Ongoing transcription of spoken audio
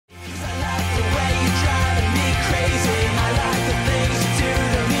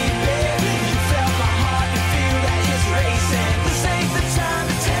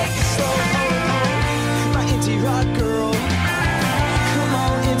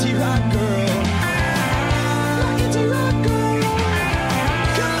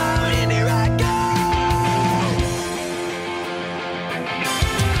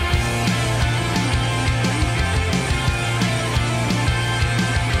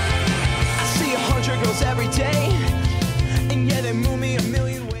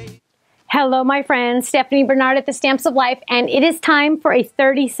Hello, my friends. Stephanie Barnard at the Stamps of Life, and it is time for a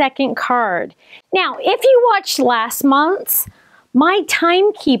 30-second card. Now, if you watched last month's, my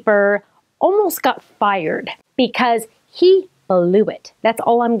timekeeper almost got fired because he blew it. That's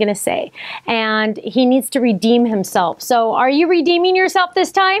all I'm going to say. And he needs to redeem himself. So, are you redeeming yourself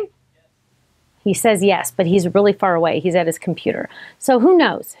this time? He says yes, but he's really far away. He's at his computer. So who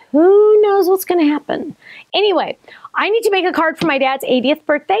knows? Who knows what's going to happen? Anyway, I need to make a card for my dad's 80th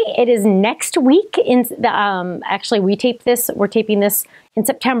birthday. It is next week. Actually, we're taping this in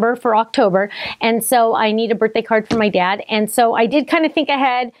September for October. And so I need a birthday card for my dad. And so I did kind of think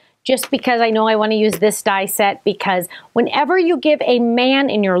ahead just because I know I want to use this die set, because whenever you give a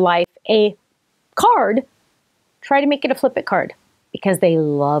man in your life a card, try to make it a flip it card because they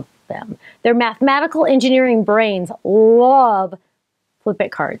love them. Their mathematical engineering brains love flip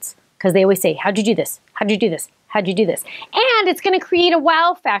it cards because they always say, how'd you do this? How'd you do this? How'd you do this? And it's going to create a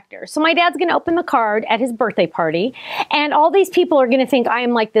wow factor. So my dad's going to open the card at his birthday party, and all these people are going to think I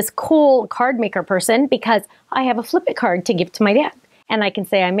am like this cool card maker person because I have a flip it card to give to my dad. And I can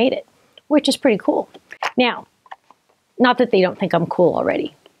say I made it, which is pretty cool. Now, not that they don't think I'm cool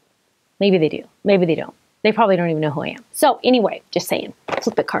already. Maybe they do. Maybe they don't. They probably don't even know who I am. So anyway, just saying,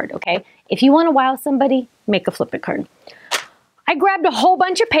 flip it card, okay? If you want to wow somebody, make a flip it card. I grabbed a whole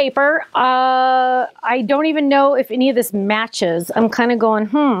bunch of paper. I don't even know if any of this matches. I'm kind of going,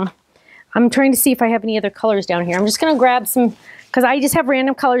 I'm trying to see if I have any other colors down here. I'm just going to grab some, because I just have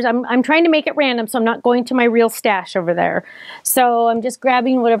random colors. I'm trying to make it random, so I'm not going to my real stash over there. So I'm just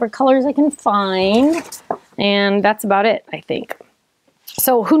grabbing whatever colors I can find, and that's about it, I think.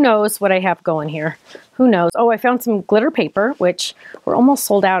 So who knows what I have going here? Who knows? Oh, I found some glitter paper, which we're almost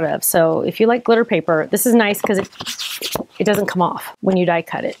sold out of. So if you like glitter paper, this is nice because it doesn't come off when you die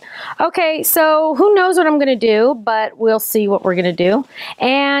cut it. Okay, so who knows what I'm going to do, but we'll see what we're going to do.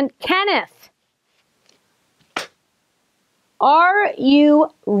 And Kenneth, are you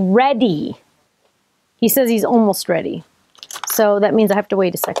ready? He says he's almost ready. So that means I have to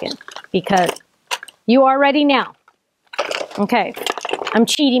wait a second because you are ready now. Okay. I'm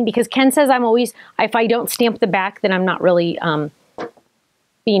cheating because Ken says I'm always, if I don't stamp the back, then I'm not really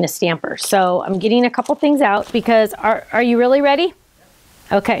being a stamper. So I'm getting a couple things out because, are you really ready?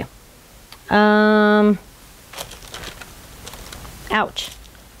 Okay. Ouch.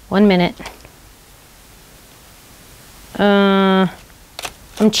 1 minute. I'm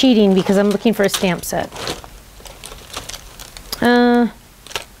cheating because I'm looking for a stamp set.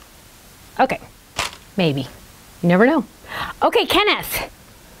 Okay. Maybe. You never know. Okay, Kenneth,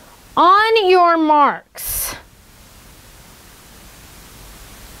 on your marks,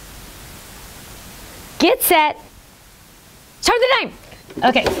 get set, start the time.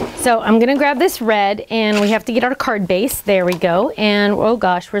 Okay, so I'm going to grab this red, and we have to get our card base. There we go. And, oh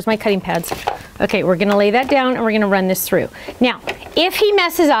gosh, where's my cutting pads? Okay, we're going to lay that down, and we're going to run this through. Now, if he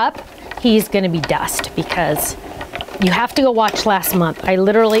messes up, he's going to be dust because you have to go watch last month. I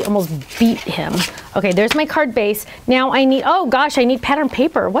literally almost beat him. Okay, there's my card base. Now I need, oh gosh, I need pattern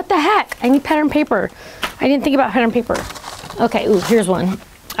paper. What the heck? I need pattern paper. I didn't think about pattern paper. Okay, ooh, here's one.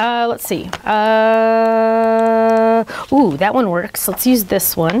 Let's see. Ooh, that one works. Let's use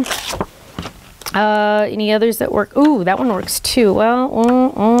this one. Any others that work? Ooh, that one works too. Well,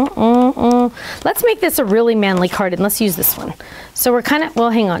 let's make this a really manly card, and let's use this one. So we're kind of, well,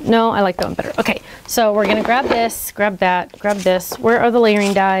 hang on. No, I like that one better. Okay, so we're going to grab this, grab that, grab this. Where are the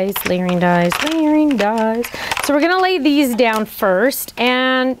layering dies? Layering dies, layering dies. So we're going to lay these down first,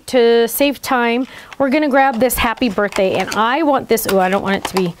 and to save time, we're going to grab this happy birthday, and I want this, oh, I don't want it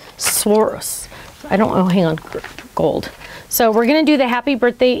to be Swaros. I don't, oh, hang on, gold. So we're going to do the happy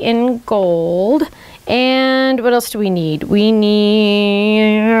birthday in gold. And what else do we need? We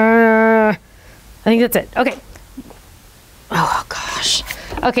need, I think that's it. Okay. Oh gosh.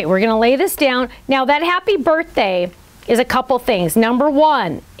 Okay, we're going to lay this down. Now that happy birthday is a couple things. Number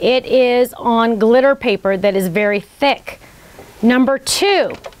one, it is on glitter paper that is very thick. Number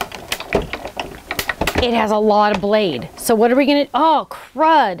two, it has a lot of blade. So what are we going to, oh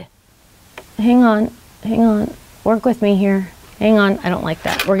crud. Hang on, hang on. Work with me here. Hang on, I don't like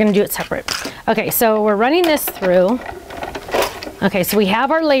that. We're gonna do it separate. Okay, so we're running this through. Okay, so we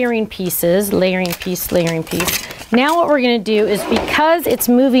have our layering pieces, layering piece, layering piece. Now what we're gonna do is, because it's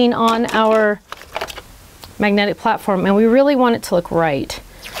moving on our magnetic platform, and we really want it to look right,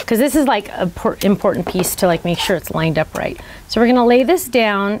 because this is like an important piece to like make sure it's lined up right. So we're gonna lay this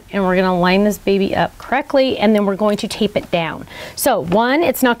down, and we're gonna line this baby up correctly, and then we're going to tape it down. So one,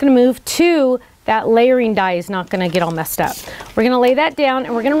 it's not gonna move. Two, that layering die is not going to get all messed up. We're going to lay that down,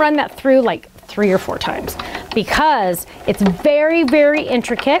 and we're going to run that through like 3 or 4 times because it's very, very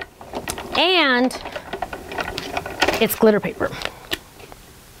intricate. And it's glitter paper.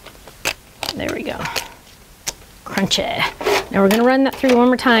 There we go. Crunchy. Now we're gonna run that through one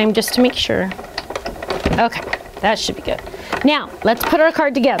more time just to make sure. Okay, that should be good. Now, let's put our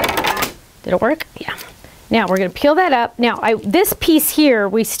card together. Did it work? Yeah. Now we're gonna peel that up. Now, this piece here,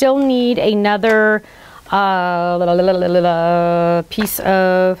 we still need another piece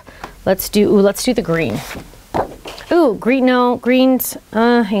of, let's do the green. Ooh, green, no, greens,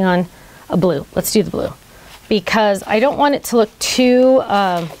 hang on, a blue. Let's do the blue. Because I don't want it to look too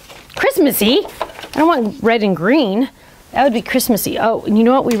Christmassy. I don't want red and green. That would be Christmassy. Oh, and you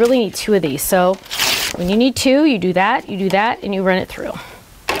know what? We really need 2 of these. So when you need 2, you do that, and you run it through.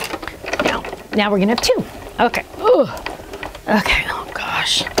 Now we're gonna have 2. Okay. Ooh. Okay. Oh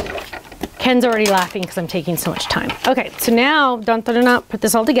gosh. Ken's already laughing because I'm taking so much time. Okay. So now, put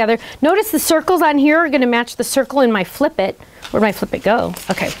this all together. Notice the circles on here are gonna match the circle in my Flip It. Where'd my Flip It go?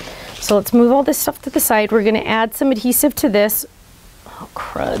 Okay. So let's move all this stuff to the side. We're gonna add some adhesive to this. Oh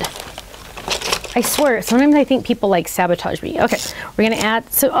crud. I swear, sometimes I think people like sabotage me. Okay, we're gonna add,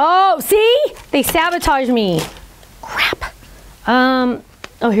 oh, see? They sabotage me. Crap. Oh,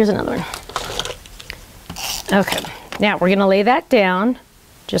 here's another one. Okay, now we're gonna lay that down,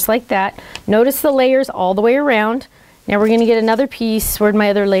 just like that. Notice the layers all the way around. Now we're gonna get another piece. Where'd my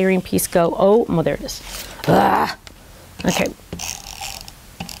other layering piece go? Oh, there it is. Ah. Okay.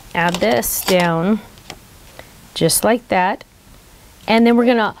 Add this down, just like that. And then we're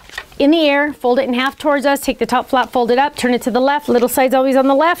gonna, in the air, fold it in half towards us, take the top flap, fold it up, turn it to the left, little side's always on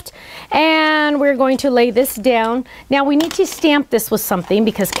the left, and we're going to lay this down. Now we need to stamp this with something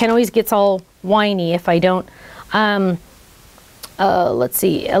because Ken always gets all whiny if I don't, let's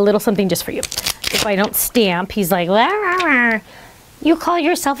see, a little something just for you. If I don't stamp, he's like, rah, rah, rah. You call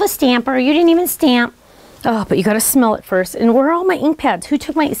yourself a stamper, you didn't even stamp. Oh, but you gotta smell it first. And where are all my ink pads? Who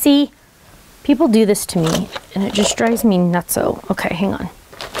took my, see? People do this to me, and it just drives me nutso. Okay, hang on.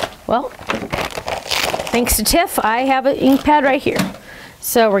 Well, thanks to Tiff, I have an ink pad right here.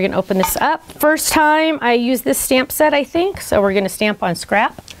 So we're gonna open this up. First time I use this stamp set, I think. So we're gonna stamp on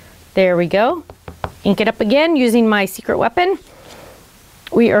scrap. There we go. Ink it up again using my secret weapon.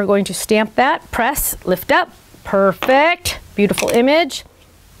 We are going to stamp that, press, lift up. Perfect, beautiful image.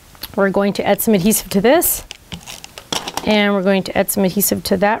 We're going to add some adhesive to this. And we're going to add some adhesive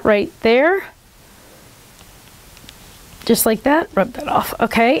to that right there. Just like that, rub that off.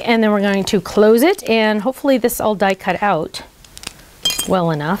 Okay, and then we're going to close it, and hopefully this all die cut out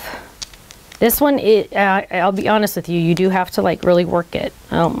well enough. This one, I'll be honest with you, you do have to like really work it.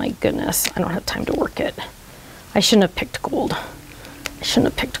 Oh my goodness, I don't have time to work it. I shouldn't have picked gold. I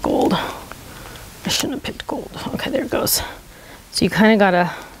shouldn't have picked gold. I shouldn't have picked gold. Okay, there it goes. So you kind of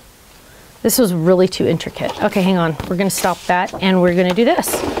gotta, this was really too intricate. Okay, hang on. We're gonna stop that and we're gonna do this.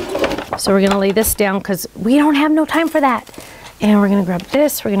 So we're gonna lay this down because we don't have no time for that. And we're gonna grab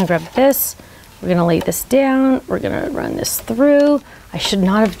this, we're gonna grab this. We're gonna lay this down. We're gonna run this through. I should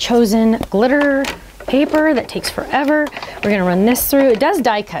not have chosen glitter paper. That takes forever. We're gonna run this through. It does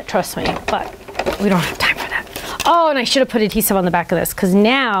die cut, trust me, but we don't have time for that. Oh, and I should have put adhesive on the back of this because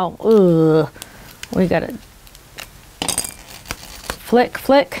now, we gotta flick,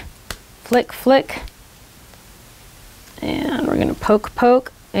 flick, flick, flick. And we're gonna poke,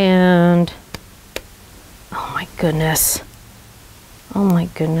 poke, and oh my goodness. Oh my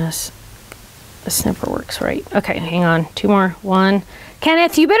goodness. This never works right. Okay, hang on, 2 more, 1.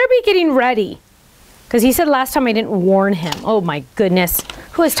 Kenneth, you better be getting ready. Because he said last time I didn't warn him. Oh my goodness,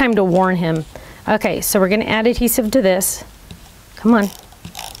 who has time to warn him? Okay, so we're gonna add adhesive to this. Come on.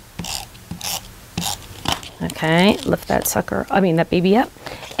 Okay, lift that sucker, that baby up.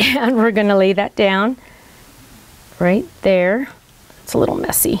 And we're gonna lay that down right there. It's a little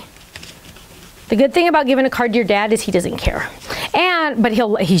messy. The good thing about giving a card to your dad is he doesn't care. But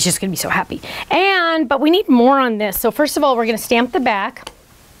he's just gonna be so happy. But we need more on this. So first of all, we're gonna stamp the back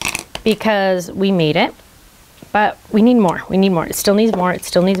because we made it. But we need more, we need more. It still needs more, it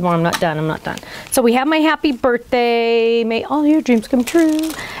still needs more. I'm not done, I'm not done. So we have my happy birthday. May all your dreams come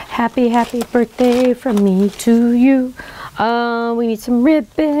true. Happy, happy birthday from me to you. We need some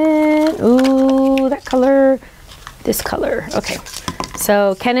ribbon. Ooh, that color, this color. Okay,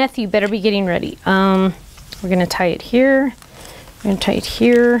 so Kenneth, you better be getting ready. We're gonna tie it here. We're gonna tie it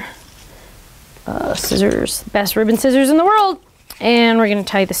here. Scissors, best ribbon scissors in the world. And we're gonna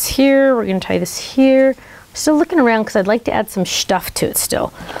tie this here. We're gonna tie this here. I'm still looking around because I'd like to add some stuff to it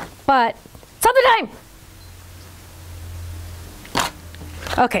still. But it's not the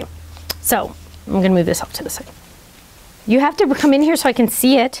time. Okay, so I'm gonna move this off to the side. You have to come in here so I can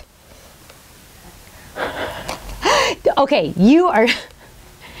see it. Okay, you are,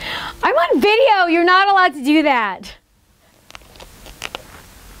 I'm on video. You're not allowed to do that.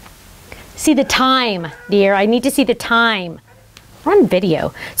 See the time, dear. I need to see the time. We're on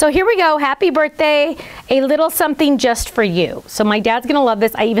video. So here we go. Happy birthday. A little something just for you. So my dad's going to love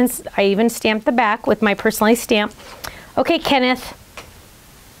this. I even stamped the back with my personalized stamp. Okay, Kenneth.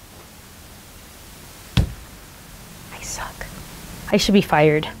 I suck. I should be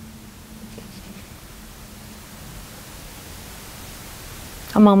fired.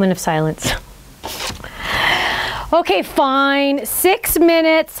 A moment of silence. Okay, fine. 6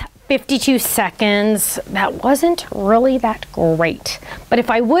 minutes, 52 seconds. That wasn't really that great. But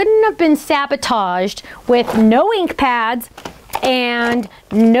if I wouldn't have been sabotaged with no ink pads and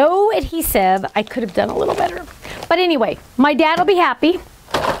no adhesive, I could have done a little better. But anyway, my dad will be happy.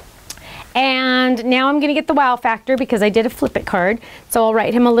 And now I'm gonna get the wow factor because I did a flip it card. So I'll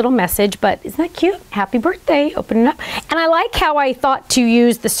write him a little message, but isn't that cute? Happy birthday, open it up. And I like how I thought to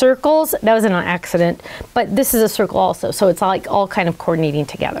use the circles. That was an accident, but this is a circle also. So it's like all kind of coordinating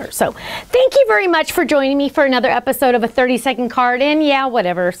together. So thank you very much for joining me for another episode of a 30-second card. And yeah,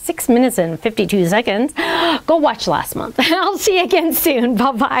 whatever, 6 minutes and 52 seconds. Go watch last month. I'll see you again soon,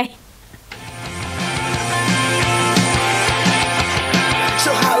 bye-bye. So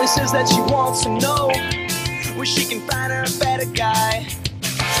Holly says that she wants to know where she can find her a better guy.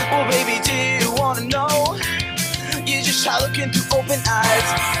 Well, baby, do you want to know? You just try looking through open eyes,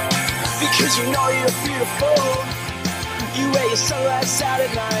 because you know you're beautiful. You wear your sunglasses out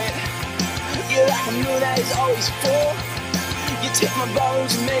at night. You're like a moon that is always full. You take my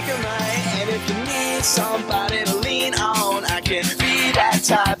bones and make them right. And if you need somebody to lean on, I can be that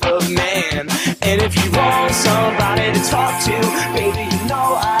type of man. And if you want somebody to talk to, baby, you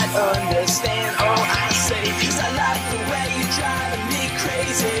know I'd understand. Oh, I say, cause I like the way you're driving me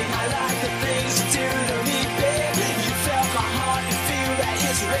crazy. I like the things you do to me, baby. You felt my heart and feel that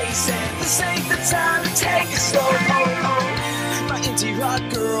it's racing. This ain't the time to take it slow. Oh, oh, my indie rock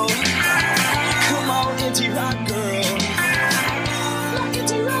girl. Come on, indie rock girl.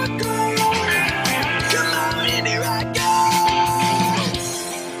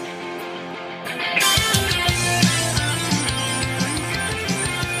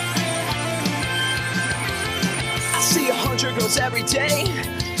 Girls every day,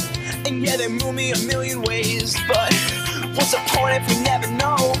 and yeah, they move me a million ways, but what's the point if we never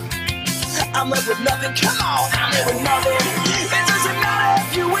know? I'm left with nothing, come on, I'm left with nothing. It doesn't matter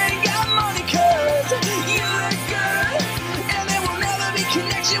if you ain't got money, cause you look good, and there will never be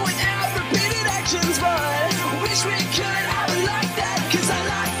connection without repeated actions, but wish we could have it like that, cause I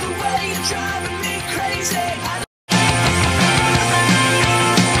like the way you're driving me crazy.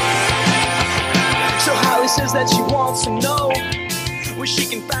 So Holly says that she wants to know where she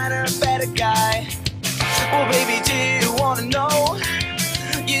can find her a better guy. Well, baby, do you want to know?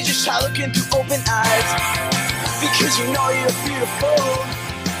 You just try looking through open eyes, because you know you're beautiful.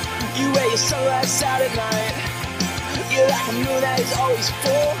 You wear your sunglasses out at night. You're like a moon that is always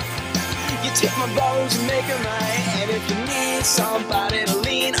full. You take my bones and make them right. And if you need somebody to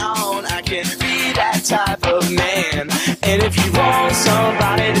lean on, I can be that type of man. And if you want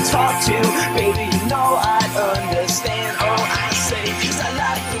somebody to talk to, baby, you know I'd understand. Oh, I say, cause I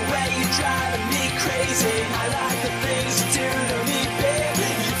like the way you're driving me crazy. I like the things you do to me, baby.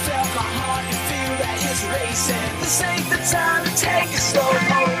 You felt my heart and feel that it's racing. This ain't the time to take it slow.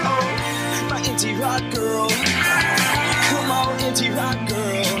 Oh, oh, my indie rock girl. Come on, indie rock girl.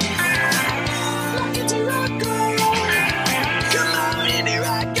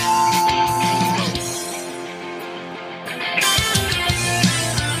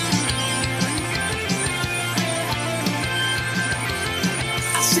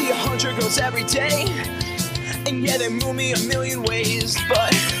 Girls every day, and yeah, they move me a million ways,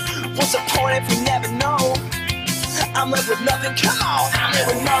 but what's the point if we never know? I'm left with nothing, come on, I'm left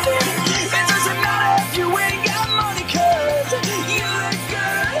with nothing. It doesn't matter if you ain't got money, cause you look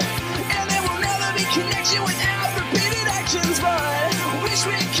good, and there will never be connection without repeated actions, but wish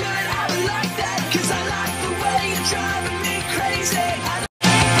we could have it like that, cause I like the way you're driving me crazy.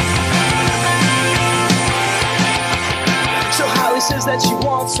 So Holly says that she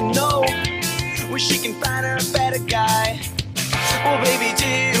wants to know where she can find her a better guy. Well, baby, do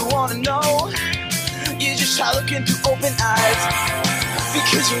you want to know? You just try looking through open eyes,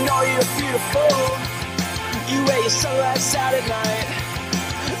 because you know you're beautiful. You wear your sunglasses out at night.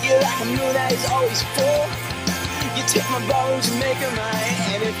 You're like a moon that is always full. You take my bones and make them right.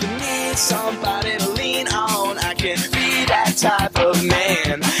 And if you need somebody to lean on, I can be that type of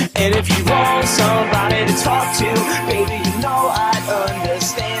man. And if you want somebody to talk to, baby, you know I'd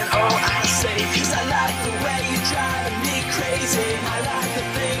understand. Oh, I say, cause I like the way you're driving me crazy. I like the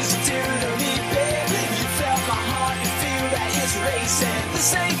things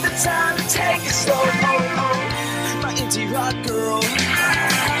this ain't the time to take it slow. My indie rock girl.